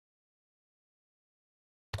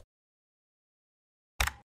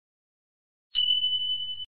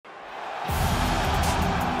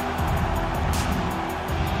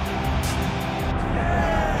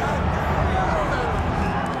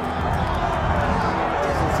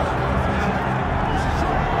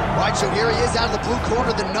So here he is out of the blue corner,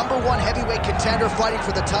 the #1 heavyweight contender fighting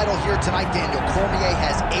for the title here tonight. Daniel Cormier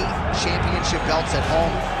has 8 championship belts at home.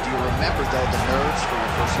 Do you remember, though, the nerves for your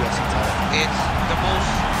first UFC title? It's the most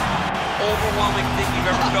overwhelming thing you've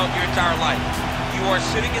ever felt in your entire life. You are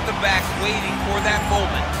sitting in the back waiting for that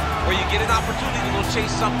moment where you get an opportunity to go chase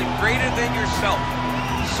something greater than yourself.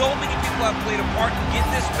 So many people have played a part in getting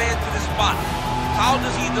this man to this spot. How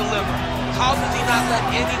does he deliver? How does he not let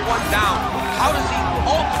anyone down? How does he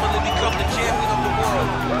ultimately become the champion of the world?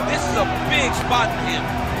 This is a big spot for him.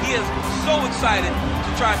 He is so excited to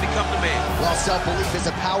try and become the man. Well, self-belief is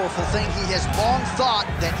a powerful thing. He has long thought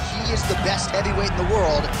that he is the best heavyweight in the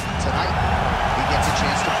world. Tonight, he gets a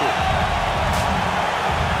chance to prove it.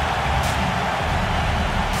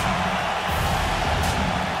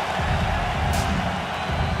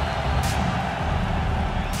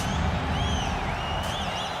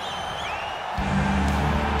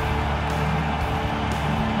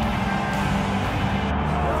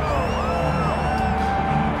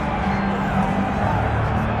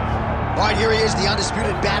 Here he is, the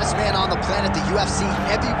undisputed baddest man on the planet, the UFC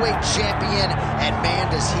heavyweight champion. And man,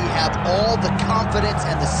 does he have all the confidence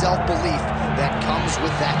and the self-belief that comes with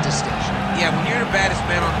that distinction. Yeah, when you're the baddest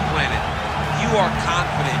man on the planet, you are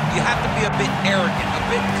confident. You have to be a bit arrogant, a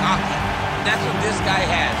bit cocky. And that's what this guy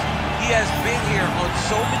has. He has been here on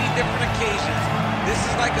so many different occasions. This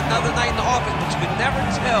is like another night in the office, but you can never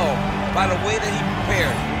tell by the way that he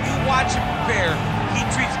prepared. When you watch him prepare, he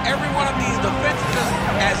treats every one of these defenses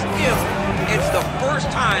as if it's the first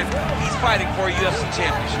time he's fighting for a UFC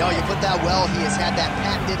championship. No, you put that well. He has had that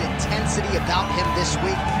patented intensity about him this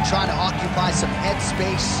week, trying to occupy some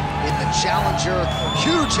headspace in the challenger.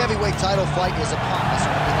 Huge heavyweight title fight is upon us.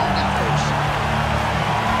 We'll be on that first.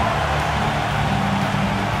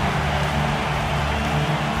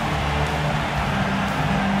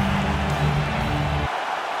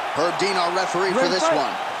 Herb Dean, our referee for this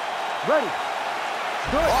one. Ready.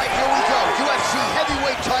 Good. All right, here we go. UFC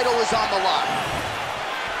heavyweight title is on the line.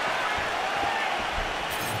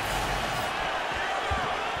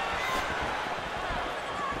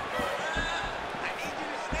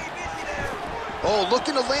 Oh,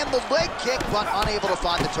 looking to land the leg kick, but unable to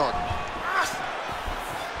find the target.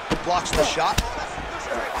 Blocks the shot.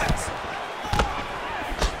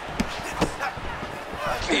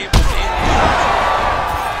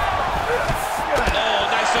 Oh,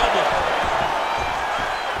 nice elbow.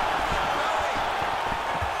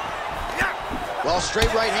 Well,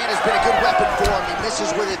 straight right hand has been a good weapon for him. He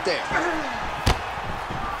misses with it there.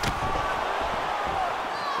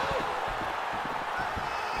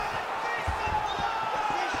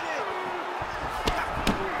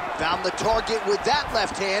 Found the target with that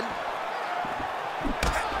left hand.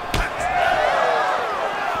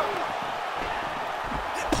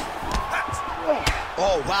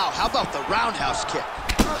 Oh, wow. How about the roundhouse kick?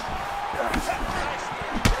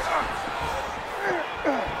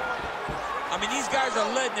 I mean, these guys are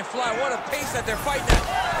letting it fly. What a pace that they're fighting at.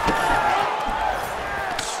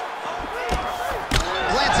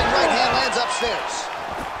 Glancing right hand lands upstairs.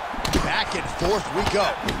 Back and forth we go.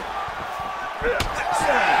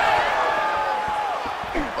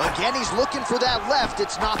 Again, he's looking for that left.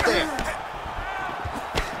 It's not there.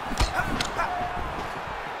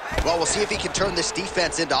 Well, we'll see if he can turn this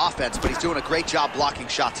defense into offense, but he's doing a great job blocking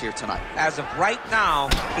shots here tonight. As of right now,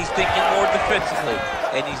 he's thinking more defensively,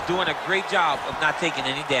 and he's doing a great job of not taking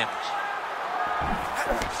any damage.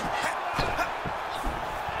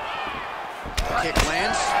 Kick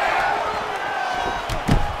lands.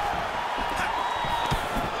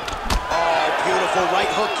 Oh, beautiful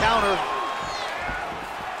right hook counter.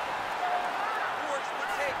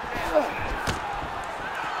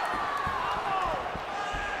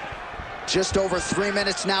 Just over 3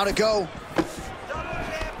 minutes now to go.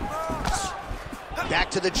 Back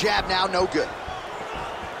to the jab now, no good.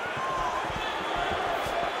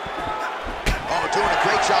 Oh, doing a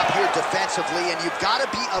great job here defensively, and you've got to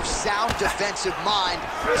be of sound defensive mind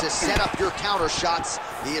to set up your counter shots.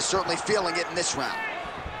 He is certainly feeling it in this round.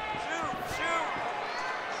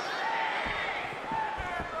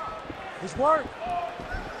 Nice work.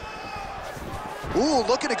 Ooh,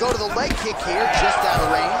 looking to go to the leg kick here, just out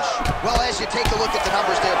of range. Well, as you take a look at the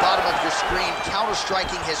numbers there, bottom of your screen,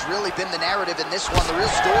 counter-striking has really been the narrative in this one, the real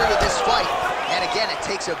story of this fight. And again, it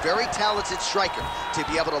takes a very talented striker to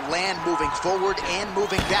be able to land moving forward and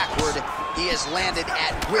moving backward. He has landed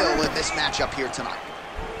at will in this matchup here tonight.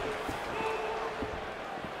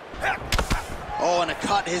 Oh, and a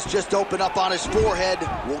cut has just opened up on his forehead.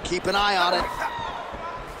 We'll keep an eye on it.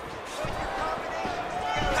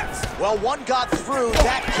 Well, one got through.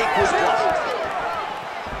 That kick was blocked.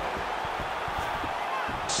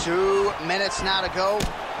 2 minutes now to go.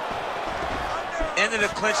 End of the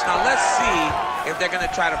clinch. Now let's see if they're going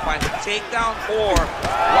to try to find a takedown or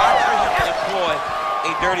watch for him to employ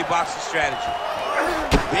a dirty boxing strategy.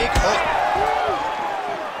 Big hook.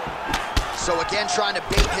 So again, trying to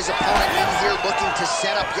bait his opponent in here, looking to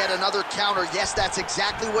set up yet another counter. Yes, that's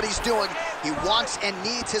exactly what he's doing. He wants and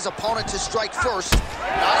needs his opponent to strike first.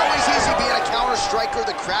 Not always easy being a counter striker.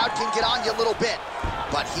 The crowd can get on you a little bit,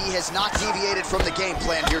 but he has not deviated from the game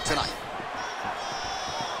plan here tonight.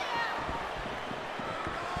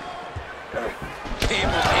 Game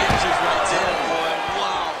of inches right there, boy.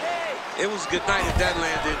 Wow. It was a good night if that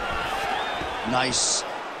landed. Nice.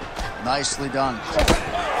 Nicely done.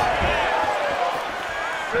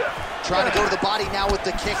 Trying to go to the body now with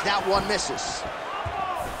the kick. That one misses.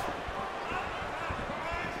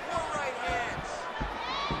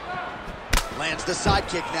 Lands the side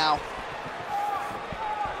kick now.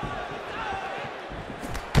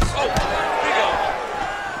 Oh, big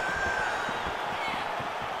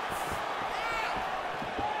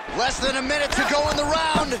O. Less than a minute to go in the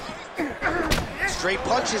round. Straight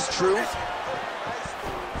punch is true.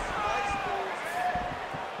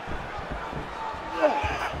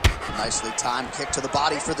 Nicely timed kick to the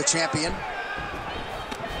body for the champion.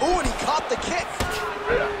 Ooh, and he caught the kick.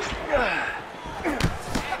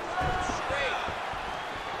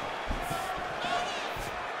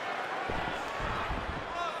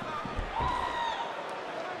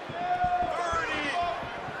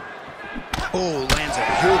 Oh, lands a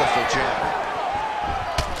beautiful jab.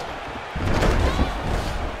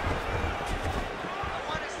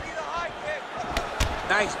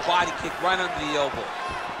 Nice body kick right under the elbow.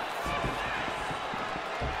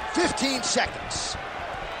 15 seconds.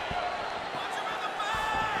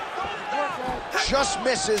 Just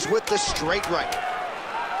misses with the straight right.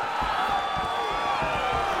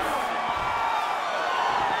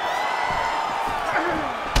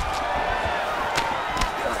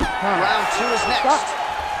 Round 2 is next.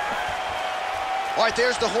 All right,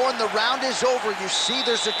 there's the horn. The round is over. You see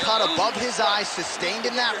there's a cut above his eye, sustained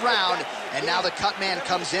in that round. And now the cut man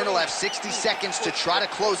comes in. He'll have 60 seconds to try to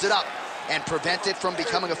close it up and prevent it from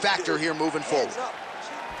becoming a factor here moving forward.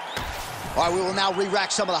 All right, we will now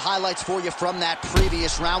re-rack some of the highlights for you from that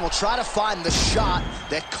previous round. We'll try to find the shot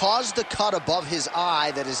that caused the cut above his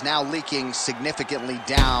eye that is now leaking significantly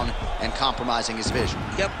down and compromising his vision.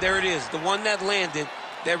 Yep, there it is. The one that landed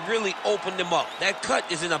that really opened him up. That cut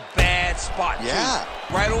is in a bad spot,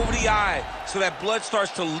 too. Right over the eye. So that blood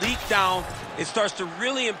starts to leak down. It starts to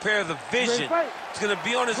really impair the vision. It's going to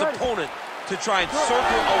be on his opponent to try and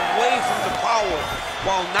circle away from the power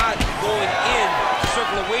while not going in to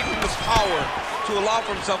circle away from his power to allow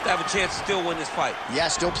for himself to have a chance to still win this fight. Yeah,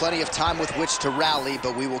 still plenty of time with which to rally,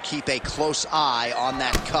 but we will keep a close eye on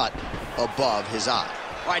that cut above his eye.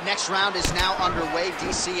 All right, next round is now underway.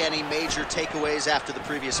 DC, any major takeaways after the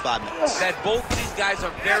previous 5 minutes? That both these guys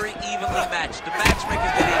are very evenly matched. The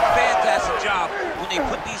matchmakers did a fantastic job when they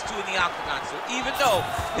put these two in the octagon. So even though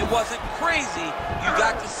it wasn't crazy, you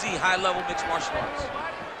got to see high-level mixed martial arts.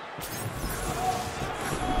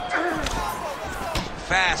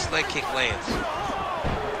 Fast leg kick lands.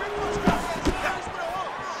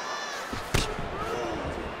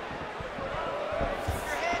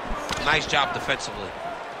 Nice job defensively.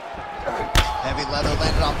 Heavy leather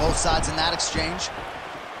landed on both sides in that exchange.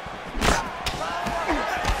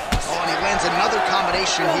 Oh, and he lands another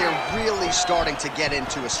combination here, really starting to get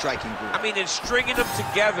into a striking groove. I mean, and stringing them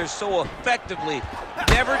together so effectively,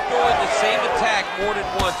 never throwing the same attack more than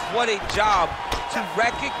once. What a job to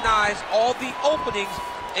recognize all the openings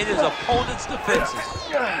in his opponent's defenses.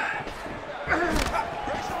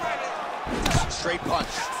 Straight punch.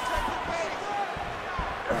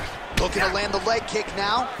 Looking to land the leg kick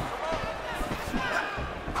now.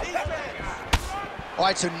 All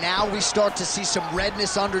right, so now we start to see some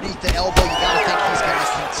redness underneath the elbow. You gotta think he's gonna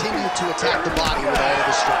continue to attack the body with all of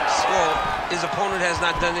his strikes. Well, his opponent has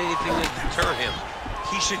not done anything to deter him.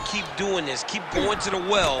 He should keep doing this, keep going to the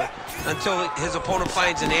well until his opponent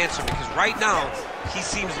finds an answer, because right now, he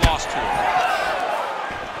seems lost to it.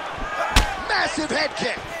 Massive head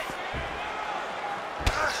kick.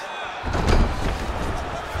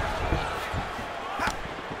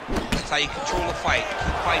 That's how you control the fight.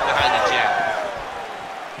 Keep fighting behind the jab.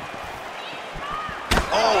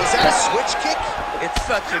 Oh, is that a switch kick? It's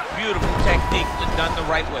such a beautiful technique when done the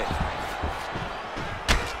right way.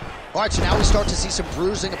 All right, so now we start to see some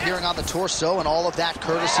bruising appearing on the torso, and all of that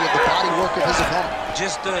courtesy of the body work of his opponent.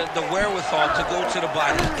 Just the wherewithal to go to the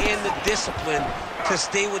body and the discipline to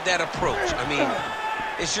stay with that approach. I mean,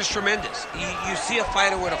 it's just tremendous. You see a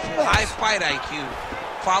fighter with a high fight IQ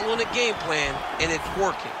following a game plan, and it's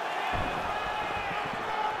working.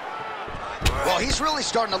 Well, he's really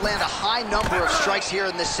starting to land a high number of strikes here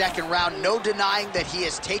in the second round. No denying that he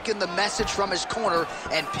has taken the message from his corner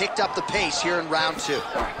and picked up the pace here in round 2.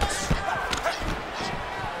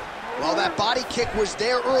 Well, that body kick was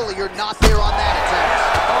there earlier, not there on that attempt.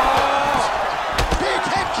 Oh! Big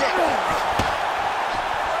head kick!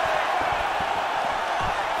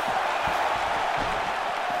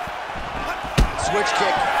 Switch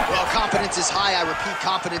kick. Well, confidence is high. I repeat,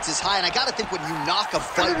 confidence is high. And I got to think when you knock a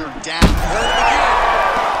fighter down.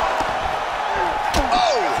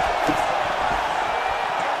 Oh!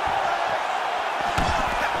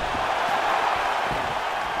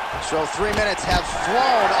 So 3 minutes have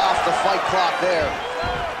flown off the fight clock there.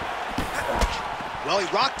 Well, he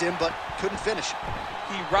rocked him, but couldn't finish him.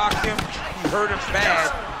 He rocked him. He hurt him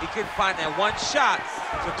bad. He couldn't find that one shot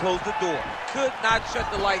to close the door. Could not shut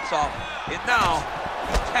the lights off. And now,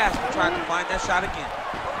 he's tasked with trying to find that shot again.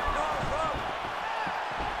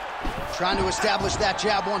 Trying to establish that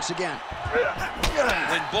jab once again.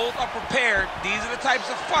 When both are prepared, these are the types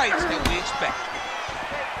of fights that we expect.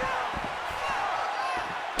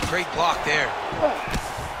 Great block there.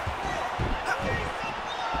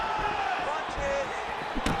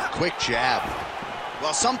 Quick jab.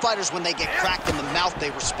 Well, some fighters, when they get cracked in the mouth, they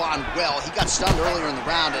respond well. He got stunned earlier in the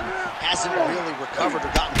round and hasn't really recovered or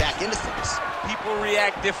gotten back into things. People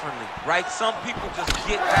react differently, right? Some people just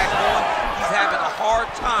get back on. He's having a hard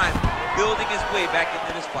time building his way back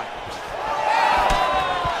into this fight.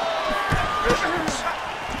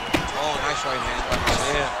 Oh, nice right hand.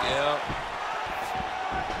 Yeah.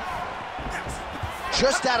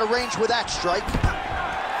 Just out of range with that strike.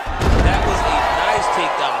 That was a nice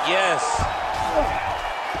takedown, yes.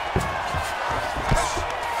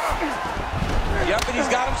 Yep, and he's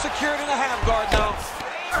got him secured in a half guard now.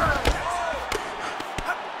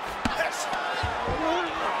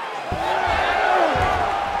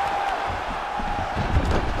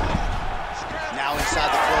 Now inside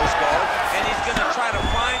the closed guard. And he's gonna try to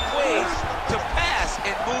find ways to pass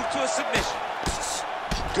and move to a submission.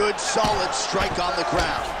 Good, solid strike on the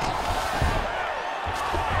ground.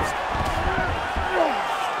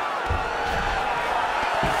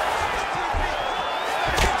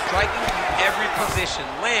 Striking from every position,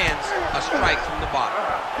 lands a strike from the bottom.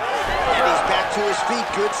 And he's back to his feet.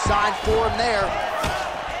 Good sign for him there.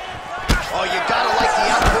 Oh, you gotta like the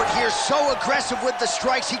output here. So aggressive with the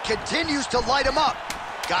strikes. He continues to light him up.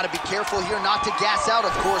 Gotta be careful here not to gas out,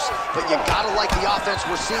 of course, but you gotta like the offense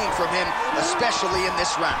we're seeing from him, especially in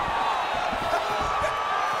this round.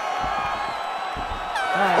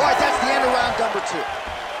 All right, that's the end of round number 2.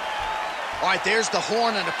 All right, there's the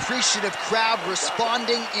horn, an appreciative crowd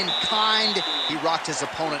responding in kind. He rocked his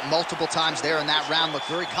opponent multiple times there in that round, looked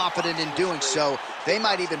very confident in doing so. They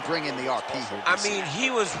might even bring in the RP here. I mean,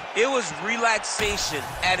 it was relaxation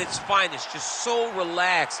at its finest, just so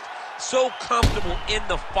relaxed, so comfortable in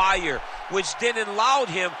the fire, which then allowed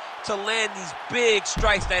him to land these big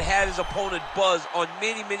strikes that had his opponent buzzed on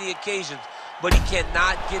many, many occasions. But he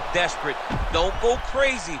cannot get desperate. Don't go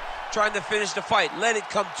crazy trying to finish the fight. Let it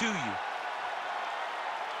come to you.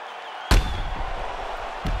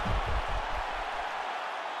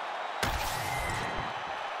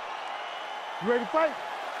 You ready to fight?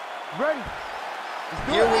 Ready.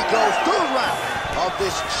 Here we go, third round of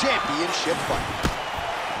this championship fight.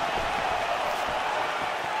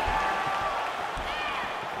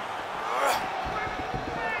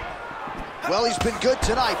 Well, he's been good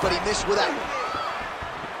tonight, but he missed with that one.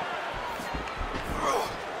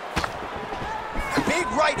 Big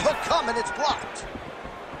right hook coming, it's blocked.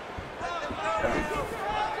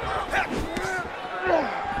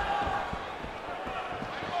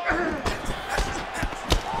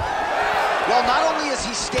 Well, not only has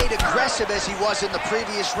he stayed aggressive as he was in the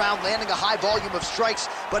previous round, landing a high volume of strikes,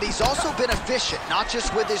 but he's also been efficient, not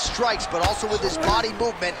just with his strikes, but also with his body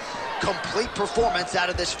movement. Complete performance out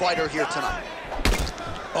of this fighter here tonight.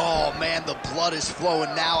 Oh, man, the blood is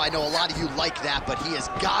flowing now. I know a lot of you like that, but he has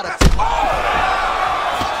got to...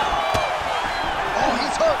 Oh,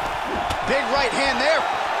 he's hurt. Big right hand there.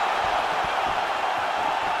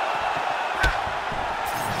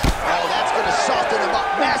 Oh, that's going to soften him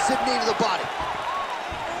up. Massive knee to the body.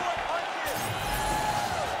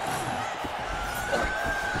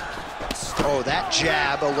 Oh, that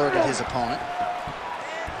jab alerted his opponent.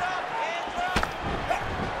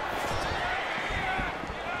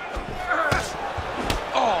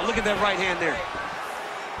 Oh, look at that right hand there.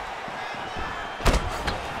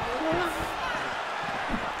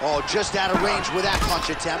 Oh, just out of range with that punch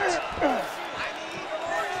attempt.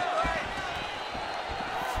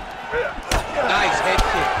 Nice head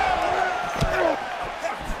kick.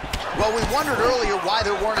 Well, we wondered earlier why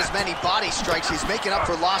there weren't as many body strikes. He's making up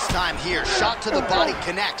for lost time here. Shot to the body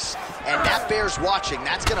connects, and that bears watching.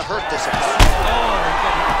 That's going to hurt this opponent. Oh, he's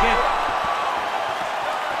got it again.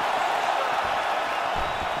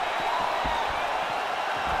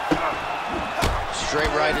 Straight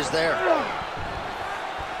right is there.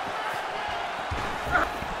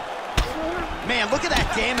 Man, look at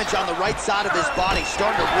that damage on the right side of his body.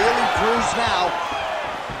 Starting to really bruise now.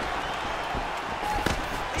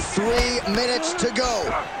 3 minutes to go.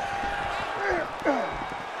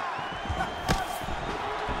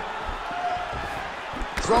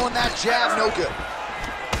 Throwing that jab, no good.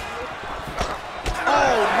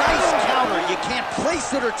 Oh, nice counter. You can't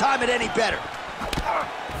place it or time it any better.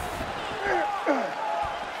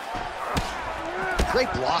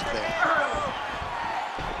 Great block there.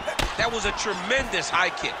 That was a tremendous high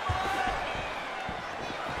kick.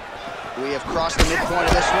 We have crossed the midpoint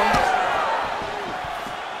of this one.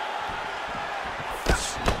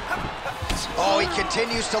 Oh, he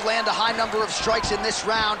continues to land a high number of strikes in this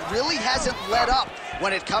round. Really hasn't let up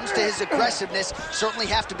when it comes to his aggressiveness. Certainly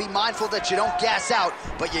have to be mindful that you don't gas out,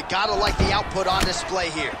 but you gotta like the output on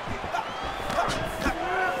display here.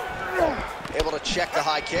 Able to check the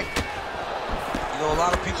high kick. You know, a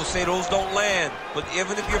lot of people say those don't land, but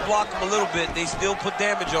even if you block them a little bit, they still put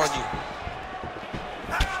damage on you.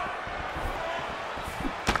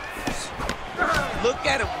 Look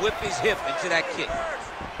at him whip his hip into that kick.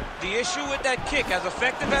 The issue with that kick, as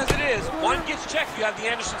effective as it is, one gets checked, you have the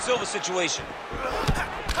Anderson Silva situation.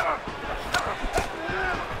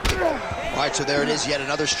 All right, so there it is, yet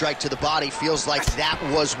another strike to the body. Feels like that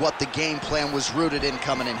was what the game plan was rooted in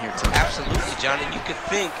coming in here tonight. Absolutely, John, and you could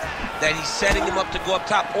think that he's setting him up to go up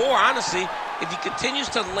top, or honestly, if he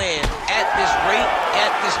continues to land at this rate,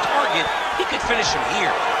 at this target, he could finish him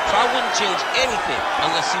here. So I wouldn't change anything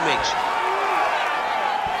unless he makes you.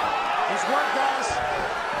 Nice work, guys.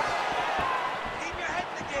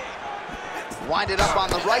 Winded up on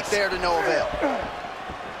the right there to no avail.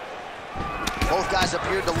 Both guys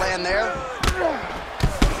appeared to land there.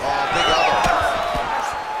 Oh, big elbow.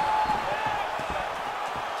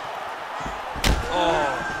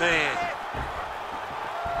 Oh, man.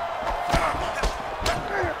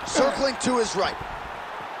 Circling to his right.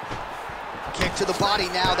 Kick to the body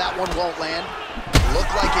now. That one won't land.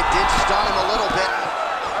 Looked like it did stun him a little bit.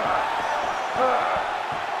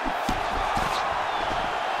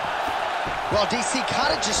 Well, DC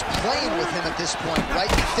kind of just playing with him at this point,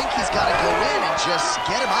 right? You think he's got to go in and just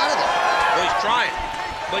get him out of there. Well, he's trying,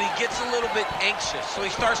 but he gets a little bit anxious, so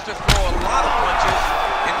he starts to throw a lot of punches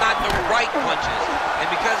and not the right punches.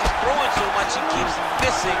 And because he's throwing so much, he keeps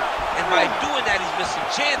missing, and by doing that, he's missing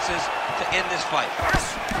chances to end this fight.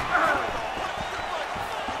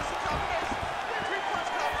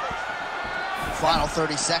 Final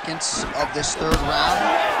 30 seconds of this third round.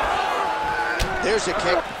 There's a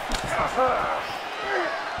kick.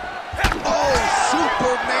 Oh,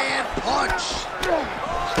 Superman punch.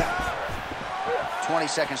 20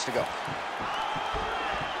 seconds to go.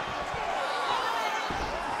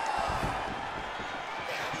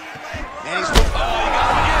 And he's... Oh, he got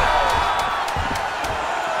him again.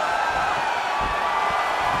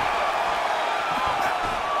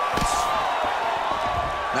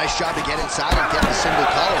 Nice job to get inside and get the single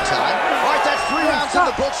collar time. All right, that's 3 rounds in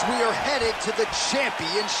the books. We are headed to the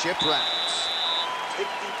championship rounds.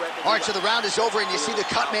 All right, so the round is over, and you see the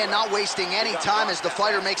cut man not wasting any time as the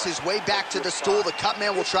fighter makes his way back to the stool. The cut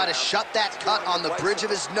man will try to shut that cut on the bridge of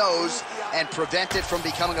his nose and prevent it from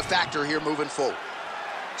becoming a factor here moving forward.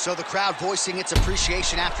 So the crowd voicing its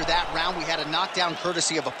appreciation after that round. We had a knockdown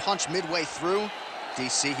courtesy of a punch midway through.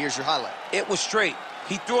 DC, here's your highlight. It was straight.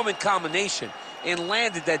 He threw him in combination and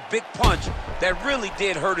landed that big punch that really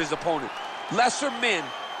did hurt his opponent. Lesser men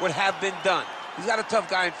would have been done. He's got a tough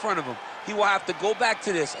guy in front of him. He will have to go back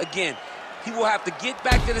to this. Again, he will have to get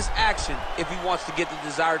back to this action if he wants to get the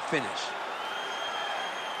desired finish.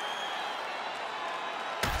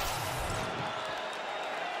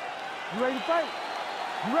 You ready to fight?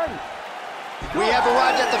 You ready? We have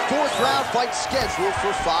arrived at the 4th round, fight scheduled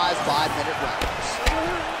for 5 5-minute rounds.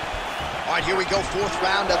 All right, here we go, 4th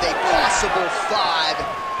round of a possible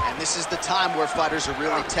 5. And this is the time where fighters are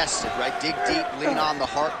really tested, right? Dig deep, lean on the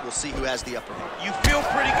heart. We'll see who has the upper hand. You feel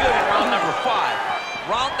pretty good in round number 5.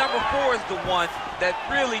 Round number 4 is the one that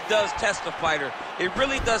really does test the fighter. It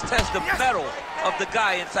really does test the mettle of the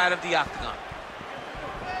guy inside of the octagon.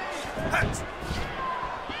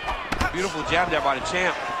 Beautiful jab there by the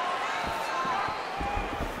champ.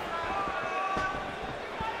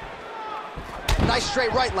 Nice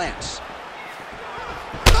straight right lands.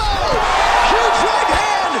 Oh! Huge right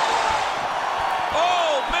hand!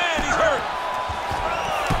 Oh, man, he's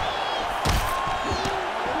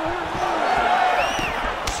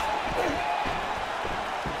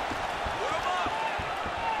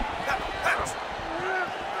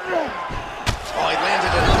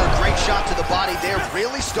shot to the body there,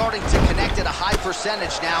 really starting to connect at a high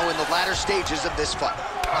percentage now in the latter stages of this fight.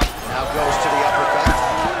 Now goes to the uppercut.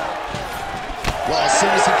 Well, as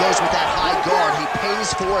soon as he goes with that high guard, he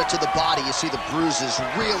pays for it to the body. You see the bruises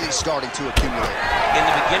really starting to accumulate. In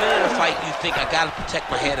the beginning of the fight, you think, I got to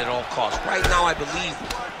protect my head at all costs. Right now, I believe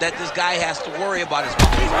that this guy has to worry about his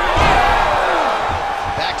body.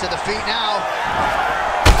 Back to the feet now.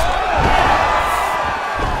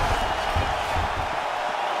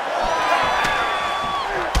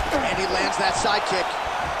 And he lands that side kick.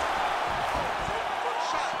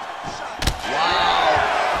 Wow.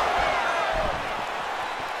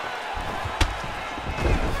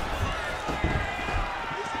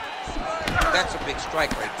 That's a big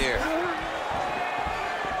strike right there.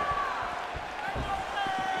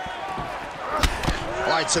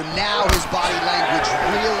 All right, so now his body language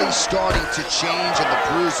really starting to change and the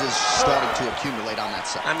bruises starting to accumulate on that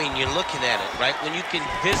side. I mean, you're looking at it, right? When you can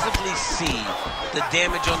visibly see the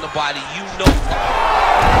damage on the body, you know.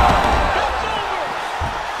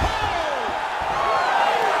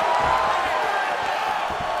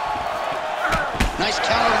 Nice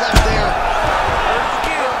counter left there.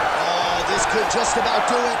 Oh, this could just about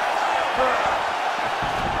do it.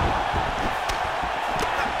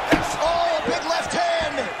 Oh, a big left hand.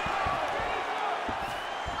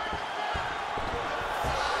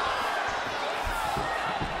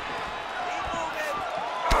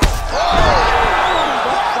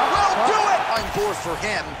 For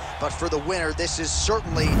him, but for the winner, this is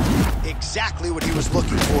certainly exactly what he was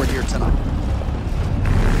looking for here tonight.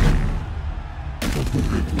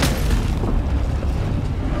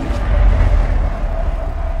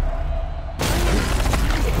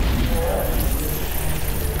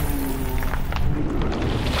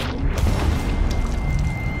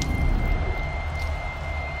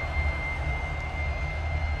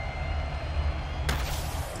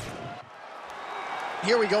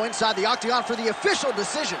 Here we go inside the octagon for the official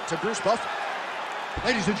decision to Bruce Buffer.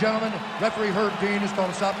 Ladies and gentlemen, referee Herb Dean has called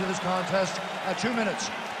a stop to this contest at 2 minutes,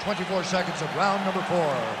 24 seconds of round number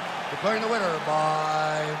 4. Declaring the winner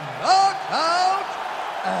by knockout